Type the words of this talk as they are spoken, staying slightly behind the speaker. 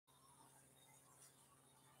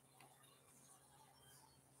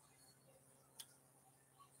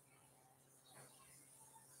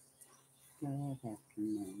Good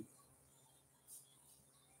afternoon.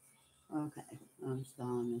 Okay, I'm still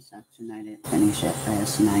on the section. I didn't finish it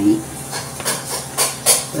last night,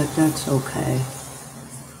 but that's okay.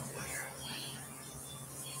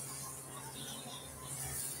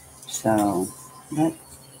 So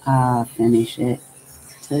let's finish it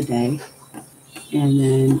today, and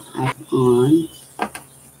then I'm on.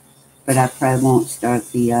 But I probably won't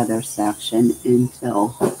start the other section until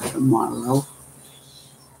tomorrow.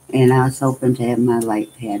 And I was hoping to have my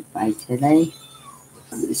light pad by today.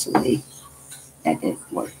 Obviously, that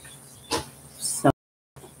didn't work. So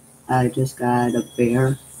I just got a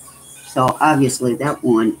bear. So obviously that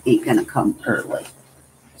one ain't gonna come early.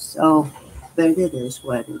 So, but it is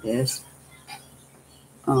what it is.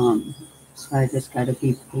 Um, so I just gotta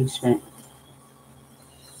be patient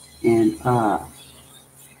and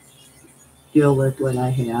deal with what I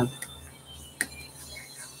have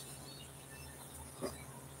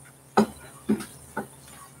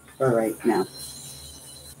for right now.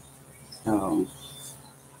 So,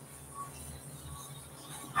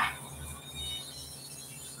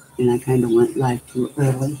 and I kind of went live too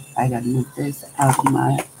early. I gotta move this out of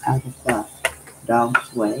the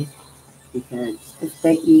dog's way because if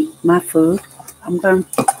they eat my food, I'm gonna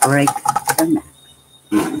break their neck.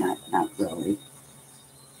 No, not really.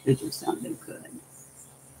 It just sounded good.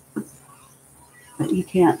 But you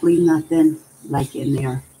can't leave nothing like in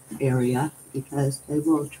their area because they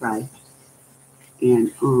will try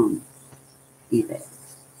and eat it.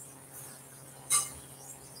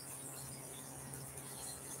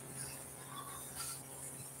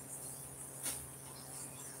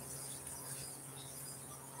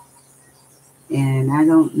 And I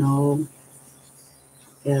don't know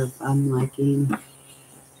if I'm liking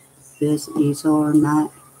this easel or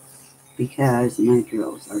not because my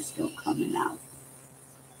drills are still coming out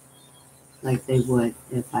like they would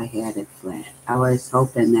if I had it flat. I was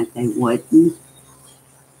hoping that they wouldn't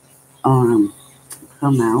um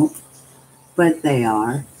come out, but they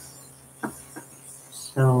are.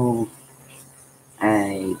 So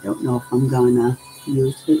I don't know if I'm gonna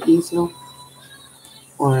use the easel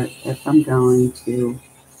or if I'm going to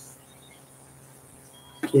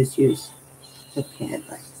just use the pad,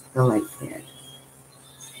 like the light pad.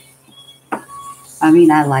 I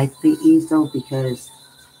mean, I like the easel because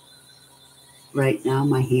right now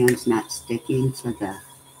my hand's not sticking to the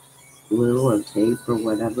glue or tape or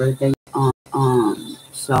whatever they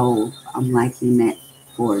so I'm liking it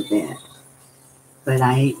for that. But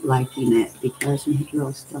I ain't liking it because my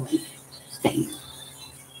drill's still staying.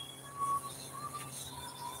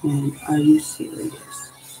 And are you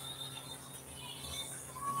serious?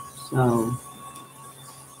 So,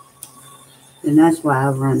 and that's why I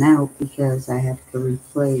run out because I have to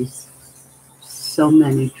replace so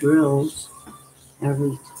many drills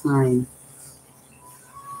every time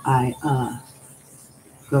I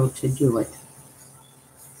go to do it.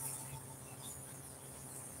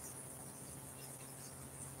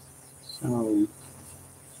 So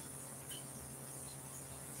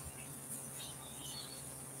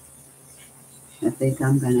I think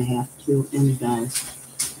I'm going to have to invest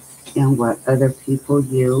in what other people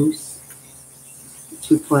use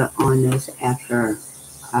to put on this after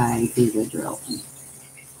I do the drill,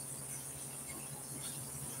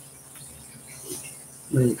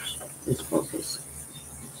 which is focus.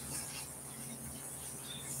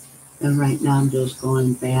 And right now I'm just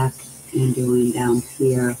going back and doing down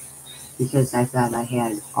here because I thought I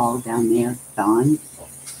had all down there done,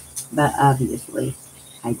 but obviously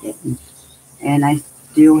I didn't. And I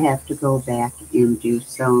do have to go back and do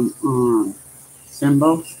some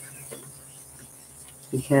symbols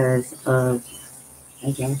because of,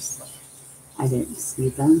 I guess, I didn't see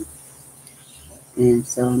them. And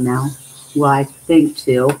so now, well, I think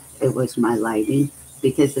too, it was my lighting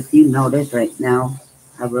because if you notice right now,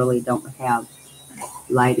 I really don't have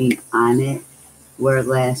lighting on it. Where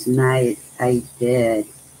last night I did,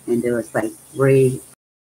 and there was like three,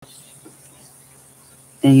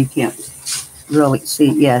 and you can't really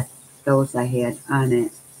see, yeah, those I had on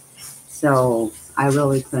it. So I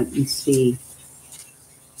really couldn't see.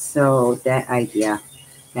 So that idea,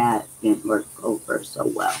 that didn't work over so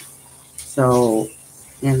well. So,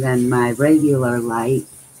 and then my regular light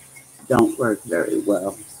don't work very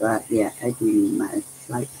well. So yeah, I do need my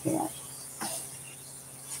light pad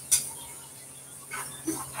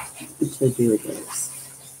to do this.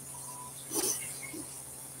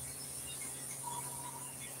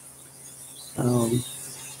 So,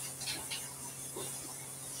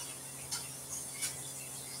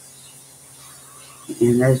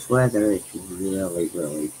 and this weather is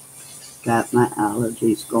really got my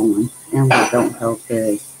allergies going. And what don't help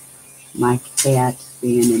is my cats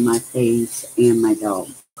being in my face and my dog.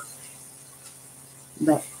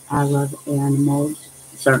 But I love animals,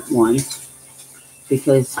 certain ones,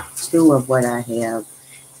 because two of what I have,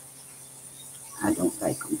 I don't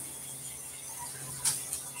like them.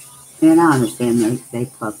 And I understand they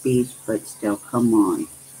puppies, but still, come on.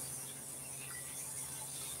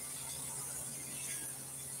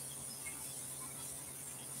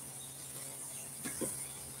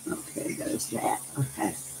 Okay, there's that.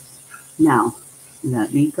 Okay. Now,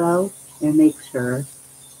 let me go and make sure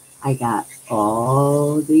I got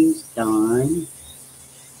all these done.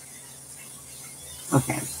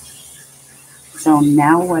 Okay. So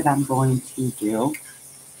now what I'm going to do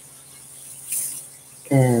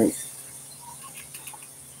is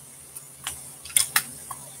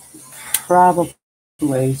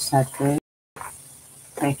probably set this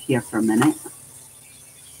back here for a minute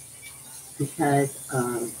because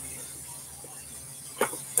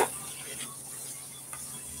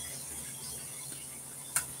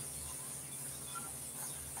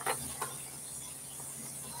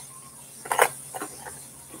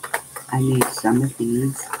I need some of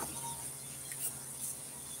these.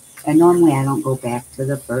 And normally I don't go back to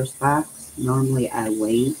the first box. Normally I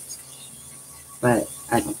wait, but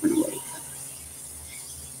I don't want to wait.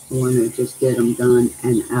 I want to just get them done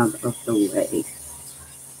and out of the way.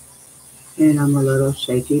 And I'm a little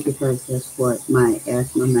shaky because that's what my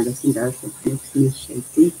asthma medicine does. It makes me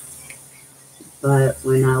shaky. But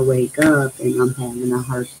when I wake up and I'm having a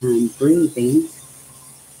hard time breathing,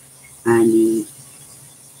 I need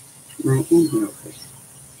my inhalers.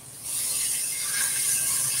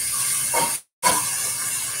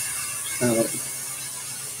 So,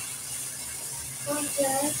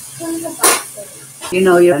 you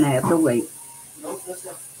know you're going to have to wait.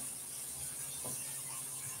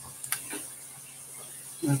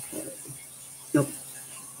 Okay. Nope.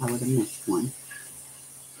 I would have missed one.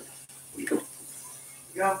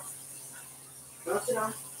 Go. Go sit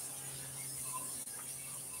down.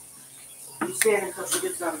 You stand until she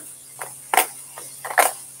gets done.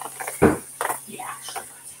 Yeah.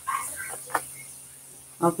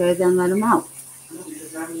 Okay, then let him out. No,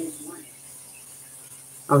 because I mean, it's one.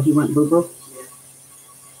 Oh, he went boo-boo? Yeah.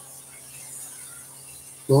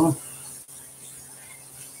 Cool.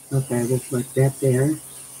 Okay, we'll put that there.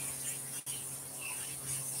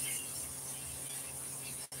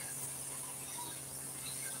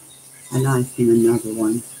 I know I've seen another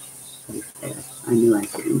one right there. I knew I'd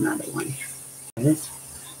seen another one. This.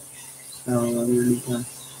 So I'm going to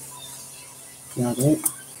get it.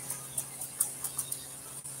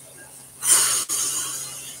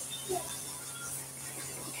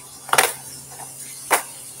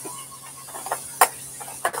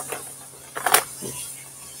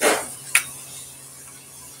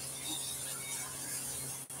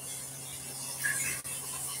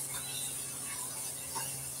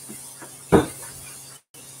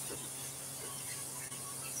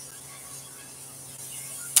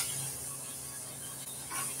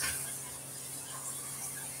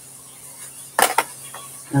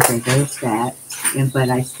 Okay, there's that. But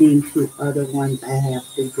I seen two other ones I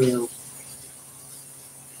have to do.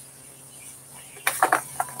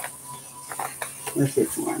 What's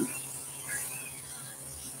this one?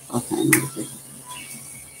 Okay, what's this?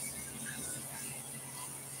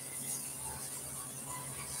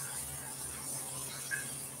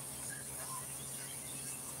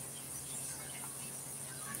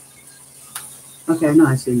 Okay, I know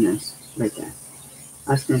I've seen this right there.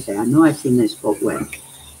 I was going to say, I know I've seen this both ways.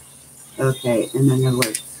 Okay, and then there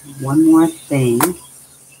was one more thing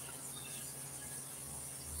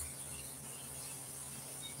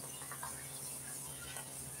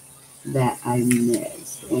that I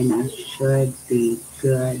missed, and I should be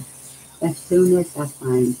good as soon as I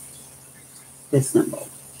find the symbol.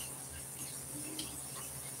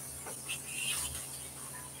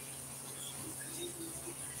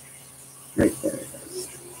 Right there it is.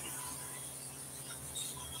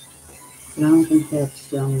 But I don't think that's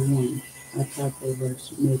the only one. I thought there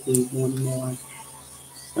was maybe one more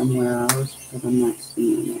somewhere else, but I'm not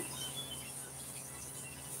seeing it.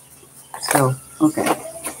 So, okay.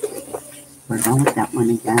 We're done with that one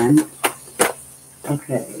again.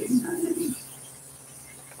 Okay,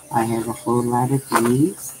 I have a whole lot of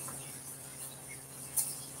these.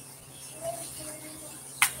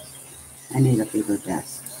 I need a bigger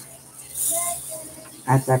desk.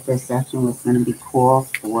 I thought this section was going to be cool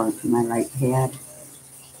for my light pad,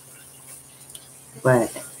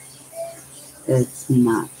 but it's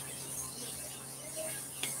not.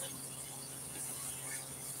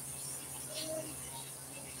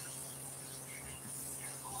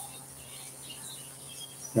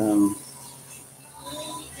 So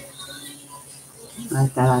I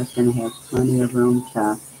thought I was going to have plenty of room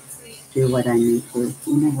to do what I need to.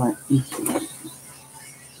 You know what?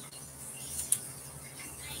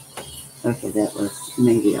 Okay, that was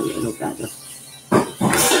maybe a little better.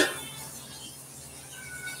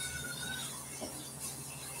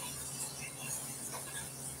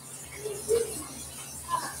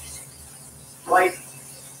 Wipe.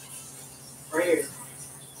 Right here.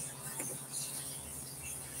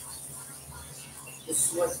 This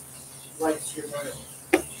is what wipes your butt.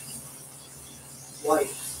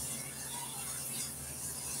 Wipe.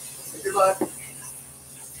 Wipe your butt.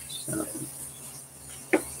 So,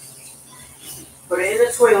 Put it in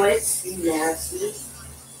the toilet, you nasty.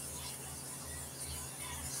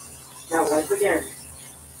 Now wipe again.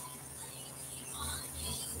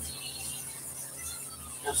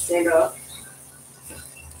 Now stand up.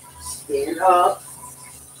 Stand up.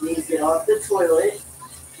 You need to get off the toilet.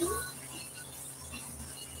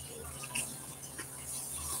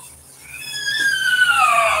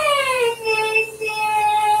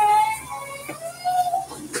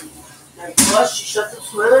 Now flush, shut the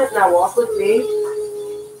toilet. Now walk with me.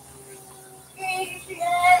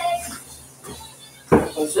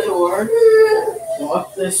 Close the door.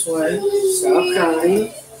 Walk this way. Stop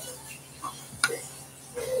crying.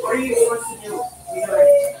 What are you supposed to do?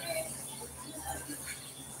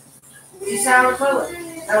 You sit on the toilet.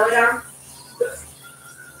 Now lay down.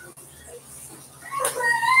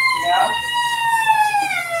 Yeah.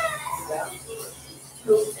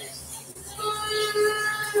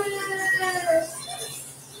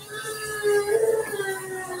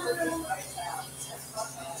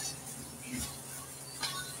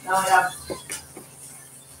 Now lay down.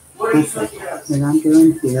 What are you supposed to do? what I'm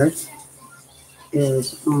doing here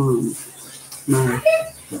is my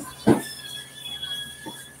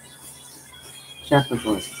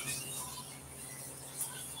checkerboard.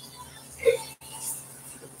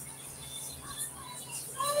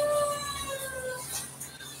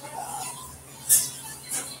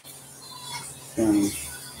 So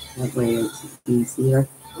that way it's easier.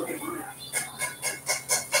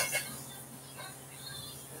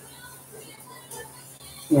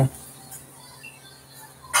 Yeah.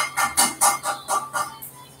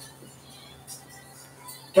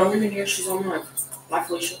 Don't come in here, she's on live. Bye,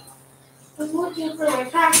 Felicia. I'm looking for my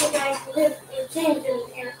packet guys because it changed in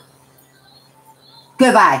there.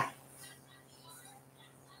 Goodbye.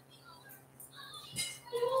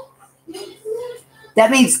 That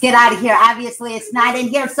means get out of here. Obviously, it's not in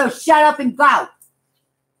here, so shut up and go.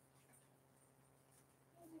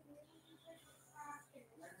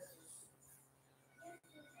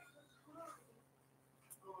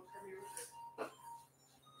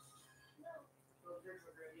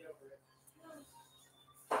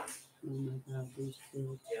 Oh my God, these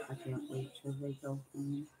kids. I can't wait till they go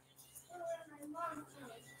home.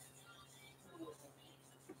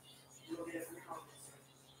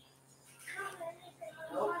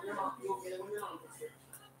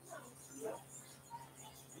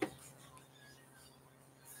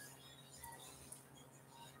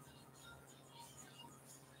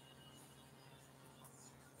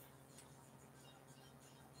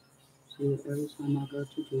 See, every time I go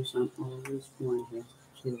to do something, always one has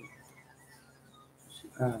to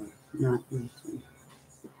not listen.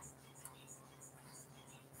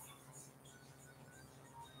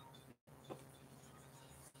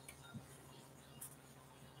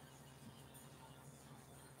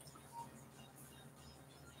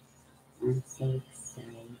 I'm so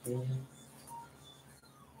excited.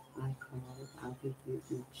 I called. I'll be getting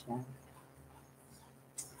a check.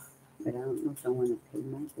 But I don't know if I want to pay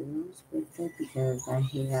my bills with it because I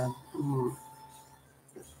have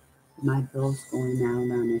my bills going out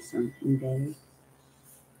on a certain day.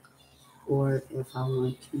 Or if I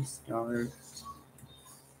want to start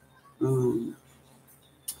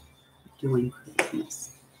doing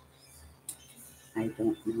Christmas. I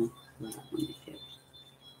don't know what I want to do.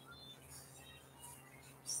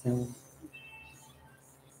 So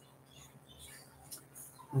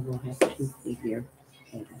I will have to figure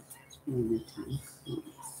it out when the time comes.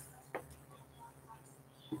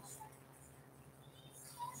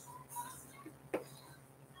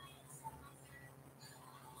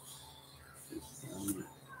 So,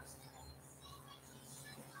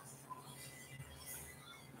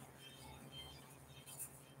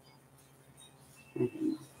 I don't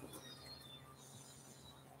know.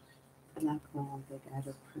 But I called, they got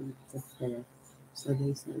approved the 5th. So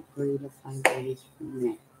they said 3 to 5 days from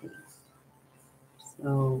that date.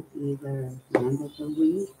 So either the end of the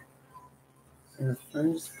week or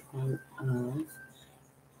first part of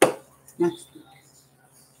next week.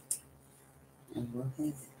 I will have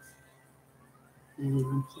it. And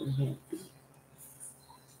I'm so happy.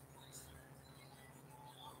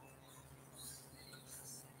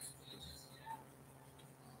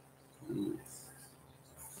 Um,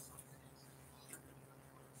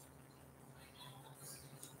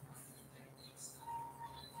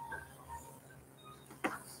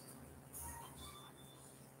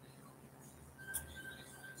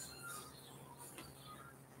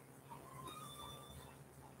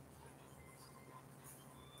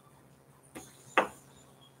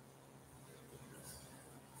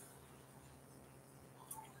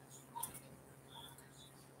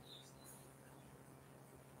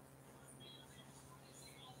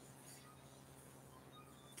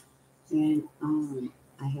 And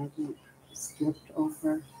I haven't skipped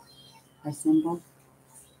over a symbol.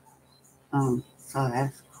 So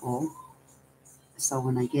that's cool. So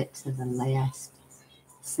when I get to the last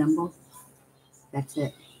symbol, that's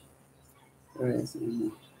it. There is no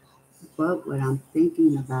more. But what I'm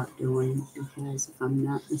thinking about doing, because if I'm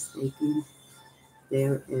not mistaken,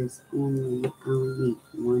 there is only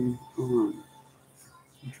one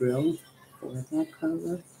drill for that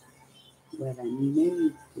color. What I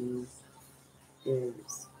may do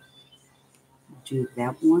is do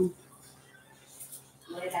that one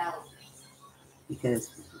Lay it out.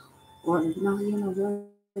 because, or no, you know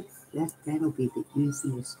what? That'll be the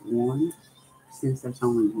easiest one since there's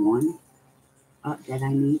only one that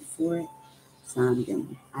I need for it. So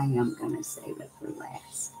I am gonna save it for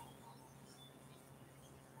last.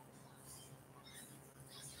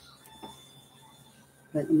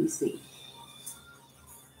 But let me see.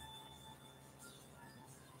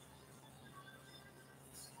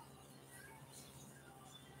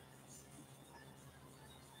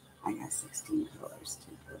 I got 16 colors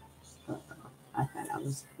to do. I thought I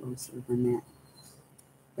was closer than that,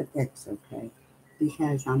 but that's okay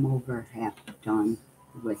because I'm over half done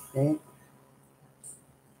with it.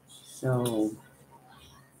 So,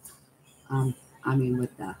 um, I mean,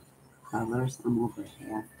 with the colors, I'm over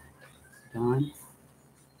half done.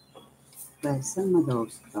 But some of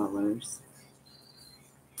those colors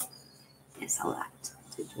is a lot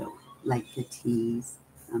to do, like the teas.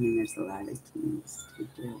 I mean, there's a lot of teas to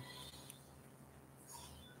do.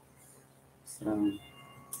 So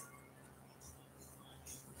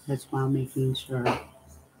that's why I'm making sure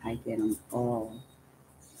I get them all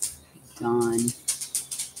done.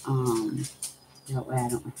 Um, that way I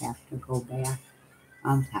don't have to go back.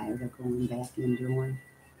 I'm tired of going back and doing.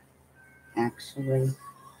 Actually,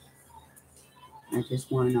 I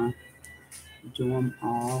just want to do them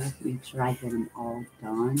all, make sure I get them all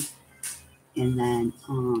done, and then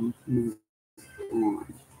move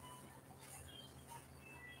on.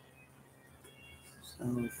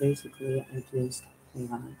 So basically, I just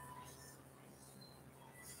have,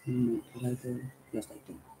 what I do? Yes,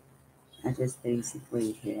 I do. I just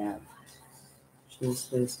basically have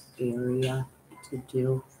just this area to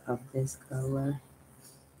do of this color,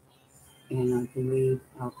 and I believe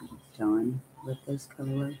I'll be done with this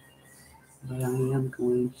color, but I am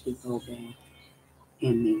going to go back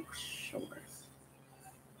and make sure.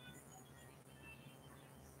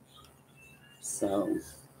 So,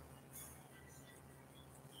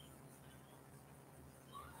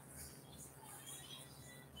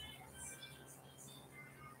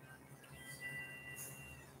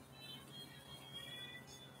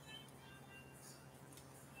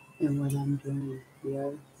 and what I'm doing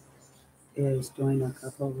here is doing a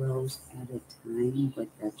couple rows at a time with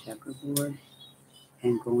the checkerboard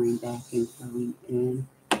and going back and filling in,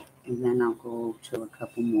 and then I'll go to a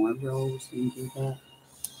couple more rows and do that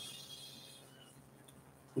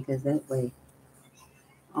because that way,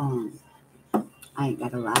 um, I ain't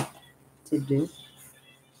got a lot to do.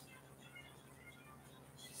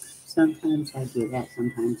 Sometimes I do that,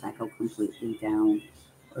 sometimes I go completely down,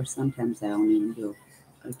 or sometimes I don't even do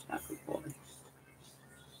a checkerboard.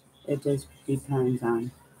 It just depends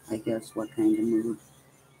on, I guess, what kind of mood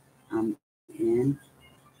I'm in,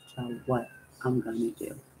 so what I'm gonna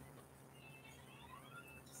do.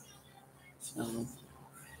 So,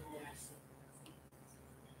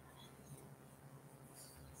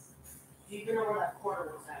 Do you even know where that corner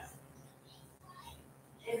was at?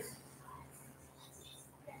 It's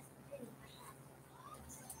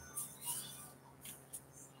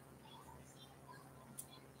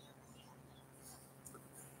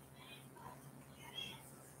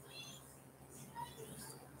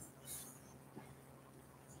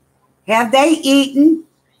have they eaten?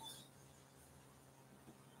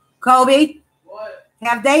 Kobe, What?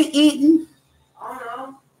 have they eaten? I don't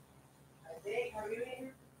know. I think. Have you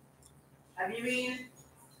eaten? Have you eaten?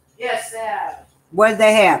 Yes, they have. What do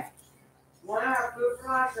they have? One of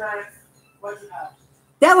pocket knife. What'd you have?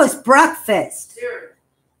 That was breakfast. Cereal.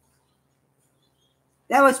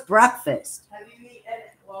 That was breakfast. Have you eaten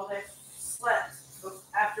while they slept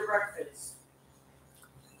after breakfast?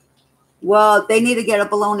 Well, they need to get a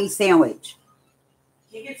bologna sandwich.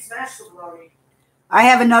 You can smash the bologna. I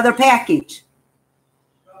have another package.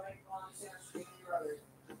 Go make bologna sandwich for you and your brother.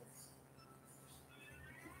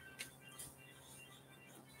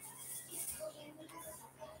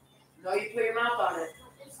 No, you put your mouth on it.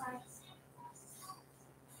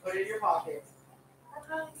 Put it in your pocket.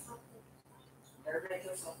 Never make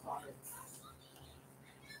yourself a pocket.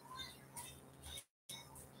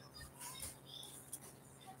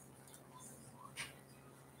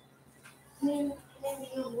 Maybe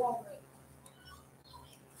you won't.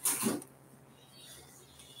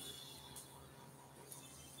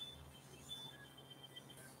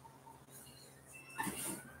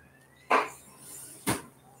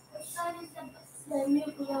 What side is the new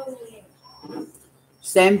bologna in?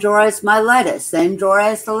 Same drawer as my lettuce. Same drawer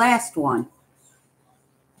as the last one.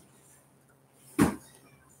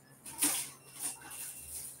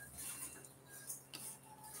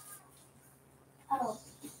 Oh,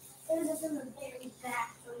 it was in the very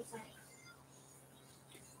back. So it's like,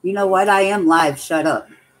 You know what? I am live. Shut up.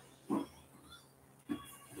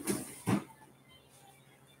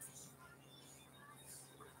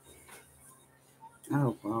 I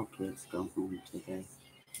hope all kids go home today.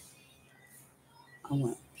 I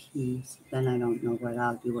want peace. Then I don't know what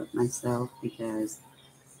I'll do with myself because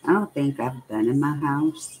I don't think I've been in my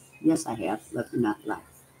house. Yes, I have. Let me not lie.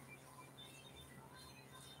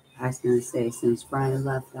 I was going to say, since Brian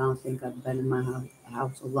left, I don't think I've been in my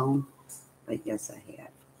house alone. But yes, I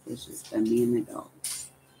have. It's just been me and the dog.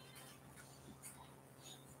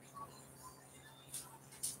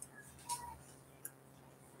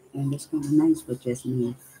 And it's kind of nice with just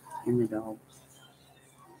me and the dog.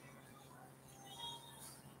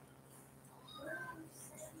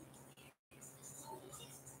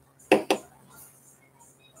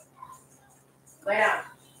 Lay down.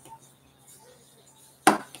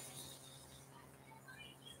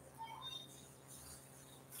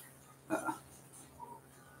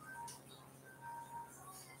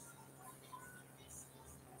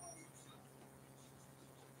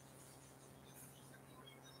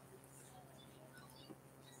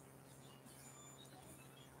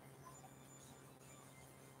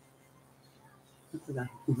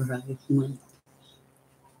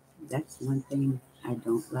 That's one thing I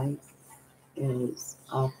don't like is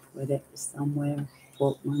I'll put it somewhere,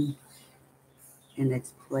 put one in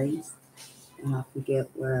its place, and I forget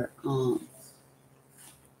where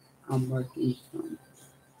I'm working from.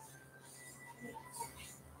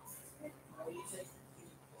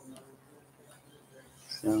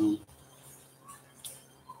 So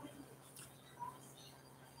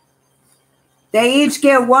they each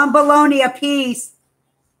get one bologna apiece.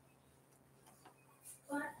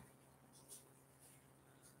 what?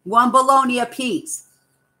 One bologna apiece.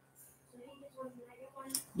 So he gets one and I get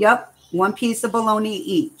one? Yep, one piece of bologna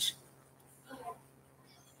each. Okay.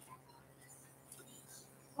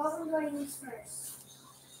 What one do I use first?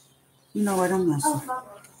 You know what? I'm not Oh, sure. bubble.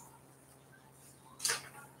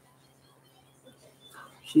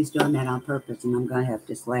 She's doing that on purpose, and I'm gonna have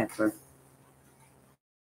to slap her.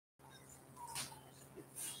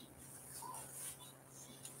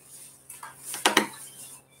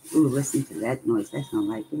 Ooh, listen to that noise. That sounded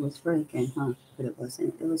like it was hurricane, huh? But it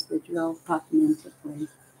wasn't. It was the drill popping into place.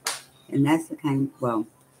 And that's the kind, well,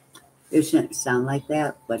 it shouldn't sound like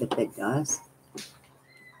that, but if it does,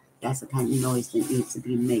 that's the kind of noise that needs to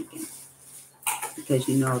be making. Because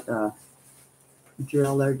you know the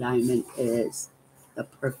driller diamond is the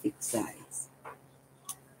perfect size.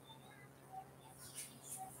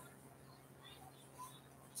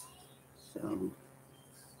 So,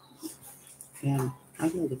 yeah, I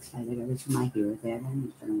get excited every time I hear that.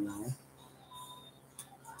 I'm not gonna lie.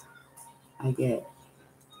 I get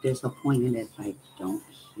disappointed if I don't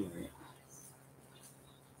hear it.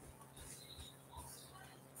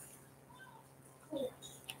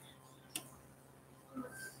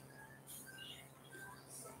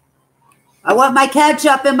 I want my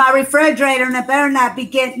ketchup in my refrigerator and it better not be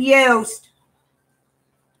getting used.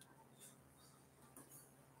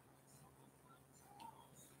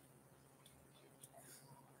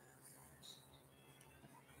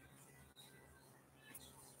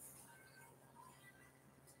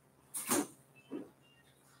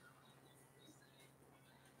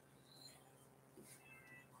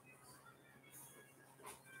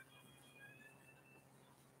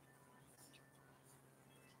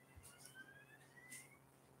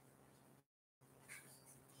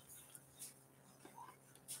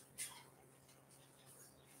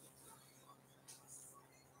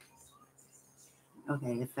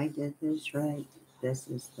 Okay, if I did this right, this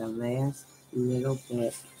is the last little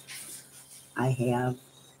bit I have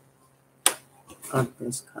of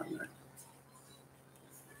this color.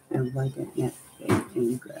 And why didn't it fit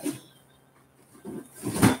in gray?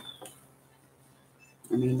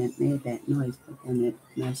 I mean, it made that noise, but then it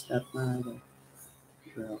messed up my other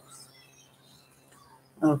grills.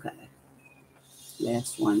 Okay,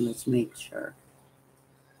 last one, let's make sure.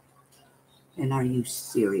 And are you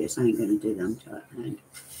serious? I ain't gonna do them till the end.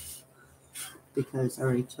 Because I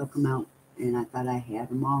already took them out and I thought I had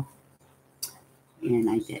them all. And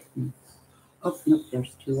I didn't. Oh, nope,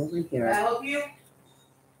 there's two over Can I here. help you?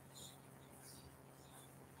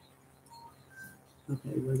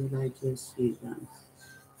 Okay, where did I just see them?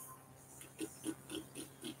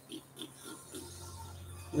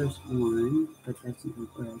 There's one, but that's not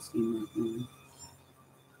where I seen that one.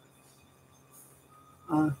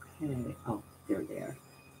 Okay, oh, they're there.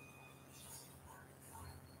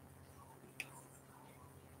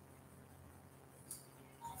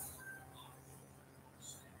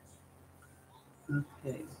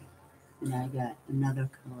 Okay, and I got another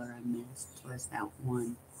color I missed, was that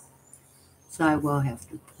one. So I will have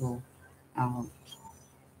to pull out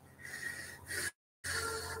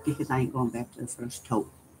because I ain't going back to the first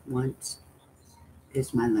tote. Once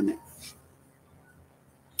is my limit.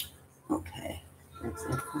 Okay, that's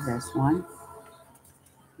it for this one.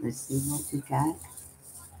 Let's see what we got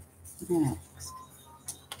next.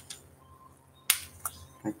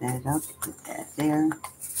 Put that up, put that there,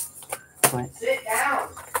 put Sit down.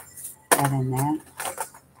 that in that.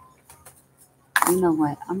 You know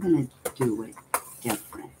what? I'm going to do it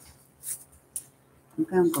different. I'm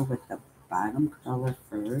going to go with the bottom color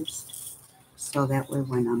first. So that way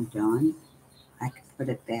when I'm done, I can put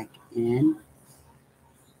it back in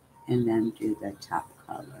and then do the top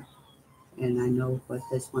color. And I know what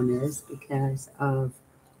this one is because of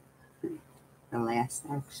the last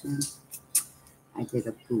section. I did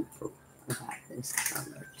a boo-boo about this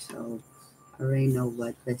color. So I already know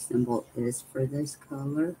what the symbol is for this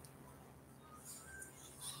color.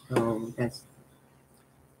 So that's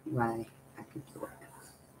why I could do it.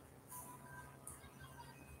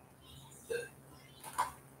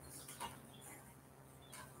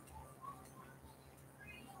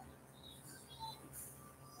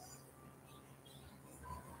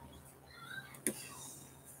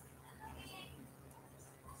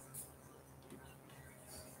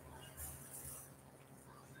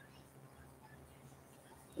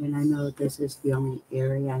 And I know this is the only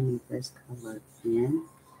area I need this color in,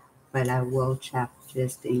 but I will check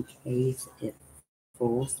just in case it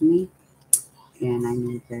fools me and I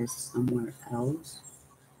need this somewhere else.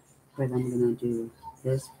 But I'm going to do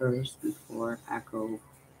this first before I go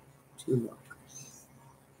to look.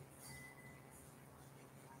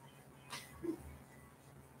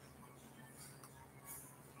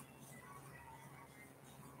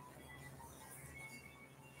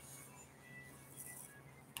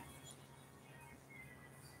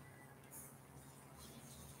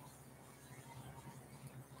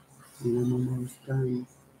 And I'm almost done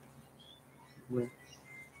with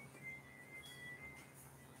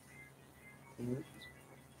it.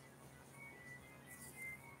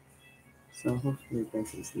 So hopefully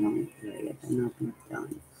this is the only area, then I'll be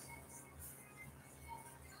done.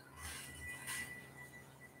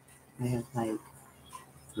 I have like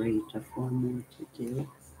 3 to 4 more to do.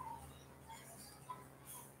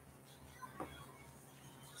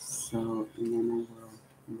 So, and then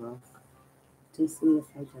I will look to see if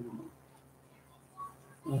I did them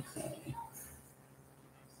all. Okay.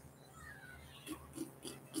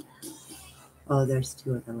 Oh, there's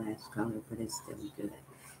 2 of the last color, but it's still good.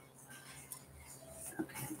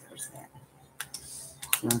 Okay, there's that.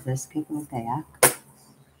 So this could go back.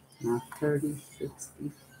 Now 30,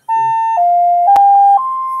 60.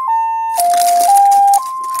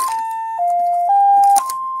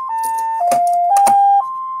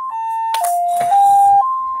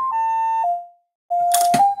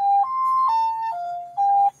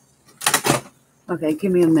 Okay,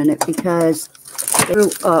 give me a minute because I threw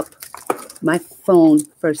up my phone.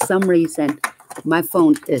 For some reason, my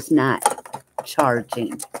phone is not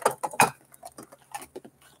charging.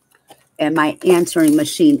 And my answering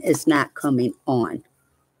machine is not coming on.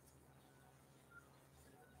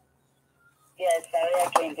 Yes, sorry I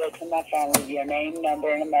can't go to my phone with your name,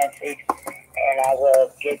 number, and a message, and I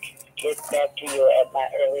will get back to you at my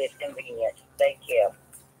earliest convenience. Thank you.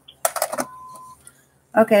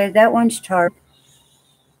 Okay, that one's charged.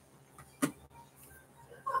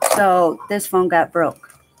 So this phone got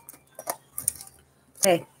broke.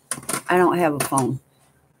 Hey, I don't have a phone.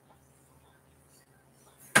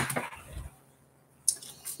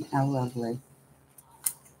 How lovely.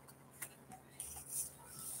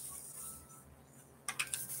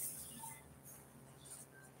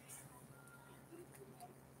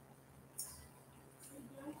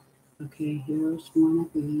 Okay, here's one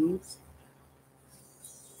of these.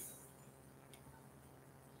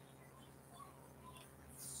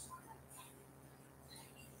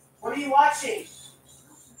 What are you watching?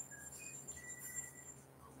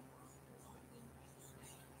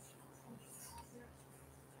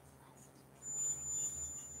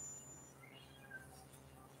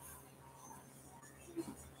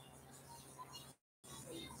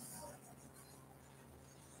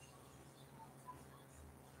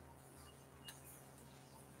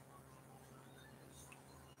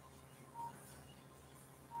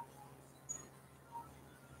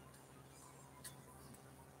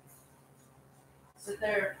 Sit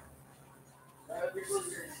there. Grab your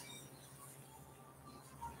scissors.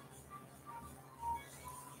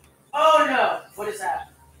 Oh no! What is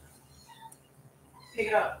that? Pick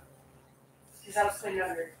it up. Because I was cleaning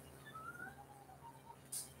under.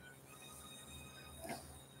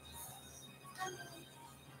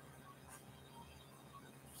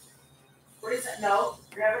 What is that? No.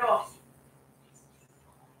 Grab it all.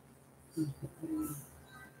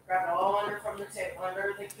 Grab it all under from the table.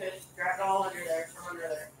 Under the cushion. Grab it all under there. From under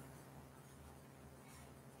there.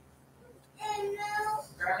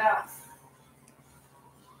 Grab it out.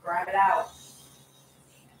 Grab it out.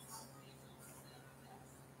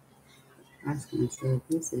 I was going to say,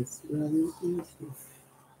 this is really easy.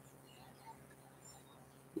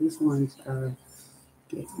 These ones are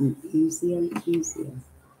getting easier and easier.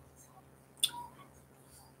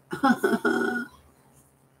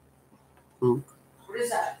 Oh, What is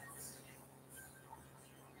that?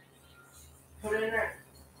 Put it in there.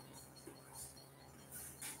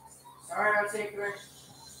 Sorry, I'll take it. Come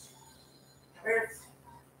here.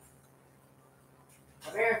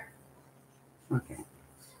 Come here. okay.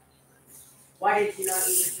 Why did you not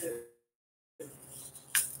eat your food?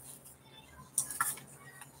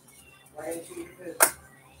 Why didn't you eat your food?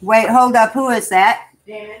 Wait, hold up. Who is that?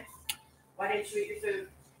 Damon, why didn't you eat your food?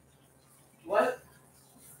 What?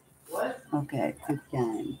 What? Okay, good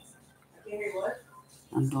time. I can't hear what?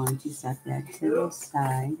 I'm going to set that to the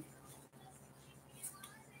side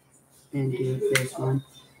and do this one.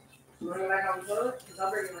 You want to go back on the toilet? Because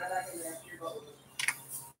I'll bring it right back in there after your bubble.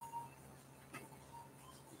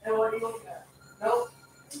 And what are you looking at? Nope.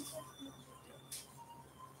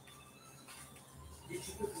 Did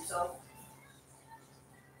you poop yourself?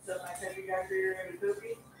 So if I tell you guys you're going to be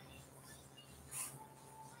poopy?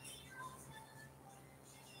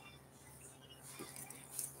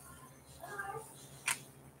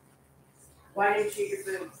 Why didn't you eat your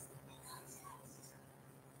food?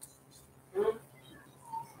 Hmm?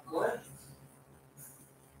 What?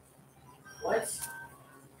 What?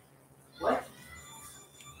 What?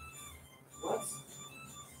 What?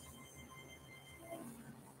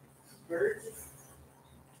 Birds?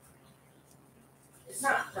 It's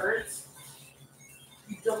not birds.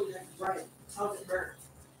 You don't even right. How's it birds?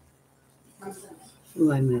 How's that?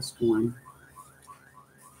 Oh, I missed one.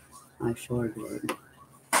 I sure did.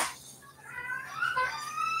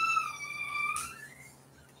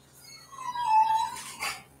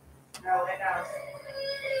 No, lay down.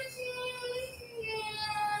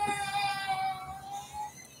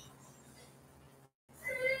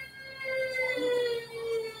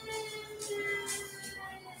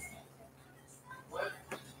 What?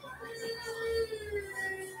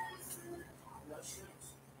 No shit.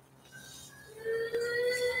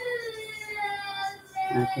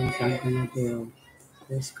 I think I'm going to do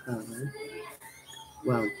this color.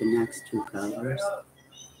 Well, the next two colors.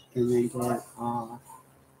 And then get it off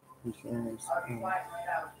because I'll be quiet, lay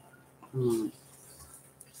down.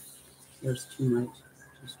 there's too much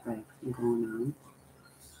distraction going on.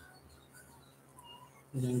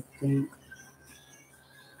 But I think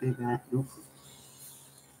I got, nope.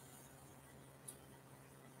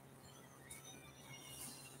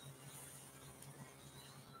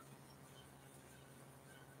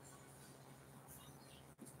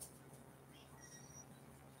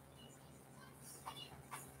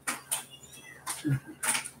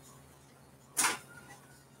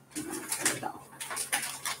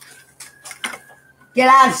 Get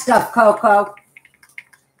out of stuff, Coco.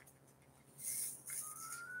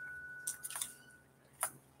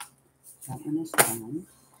 That one is done.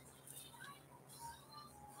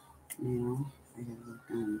 Now I gotta work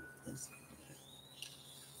on this.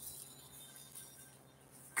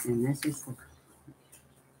 And this is the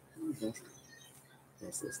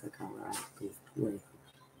this is the color I picked with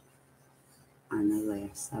on the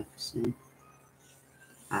last section.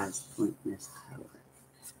 I was pointing this color.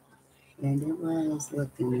 And it was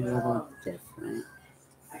looking a little different.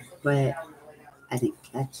 But I didn't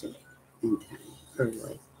catch it in time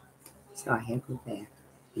early. So I had to go back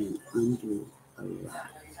and undo a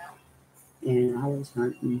lot. And I was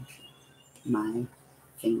hurting my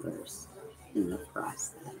fingers in the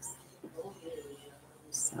process.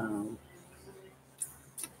 So,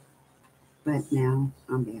 but now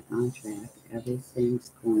I'm back on track.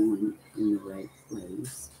 Everything's going in the right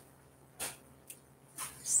place.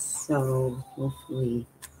 So hopefully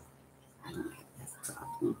I don't have that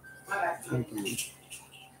problem again.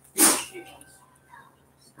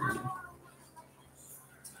 So,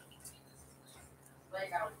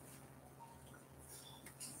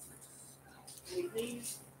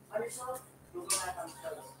 Please, by yourself, you'll go back on the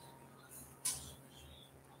toilet.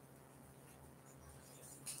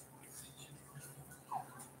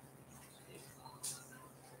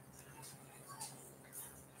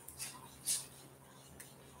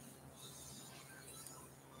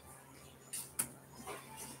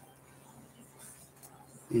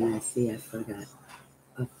 and I see I forgot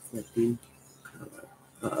a flipping color.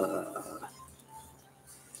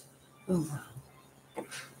 Oh wow.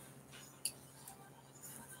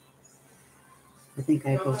 I think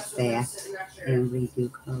I go back and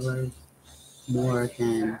redo colors more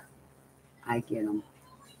than I get them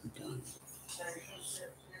done.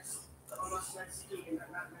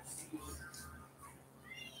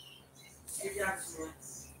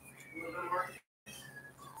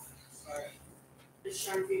 Just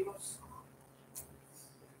shine people's.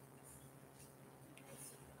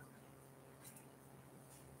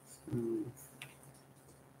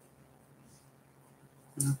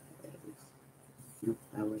 Okay. Nope,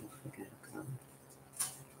 I would have forgot a color.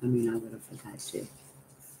 I mean, I would have forgot two.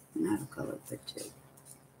 Not a color, but two.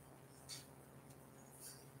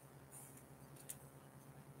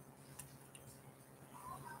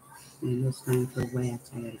 And it's time for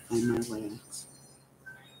wax. I gotta find my wax.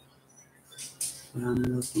 But I'm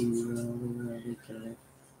looking really, really good.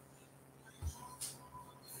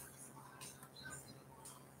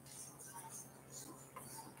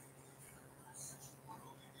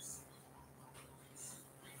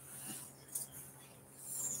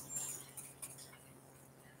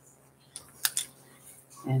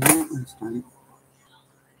 And that one's done.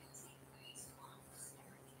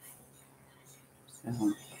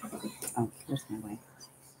 So, oh, here's my wax.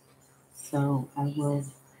 So I will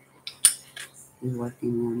be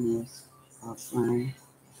working on this offline.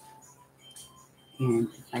 And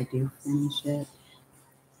if I do finish it,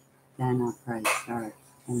 then I'll probably start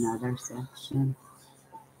another section.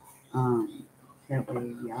 That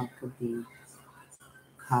way y'all could be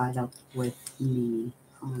caught up with me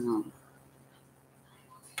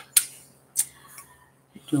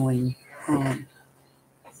doing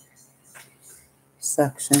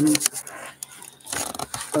sections.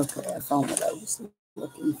 Okay, I found what I was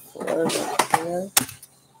looking for right there.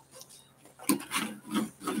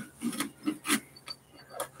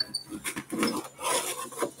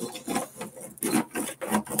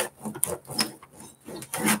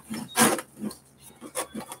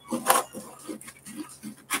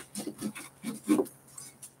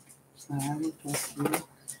 So I will get you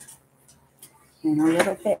in a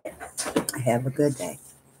little bit. Have a good day.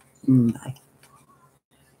 Bye.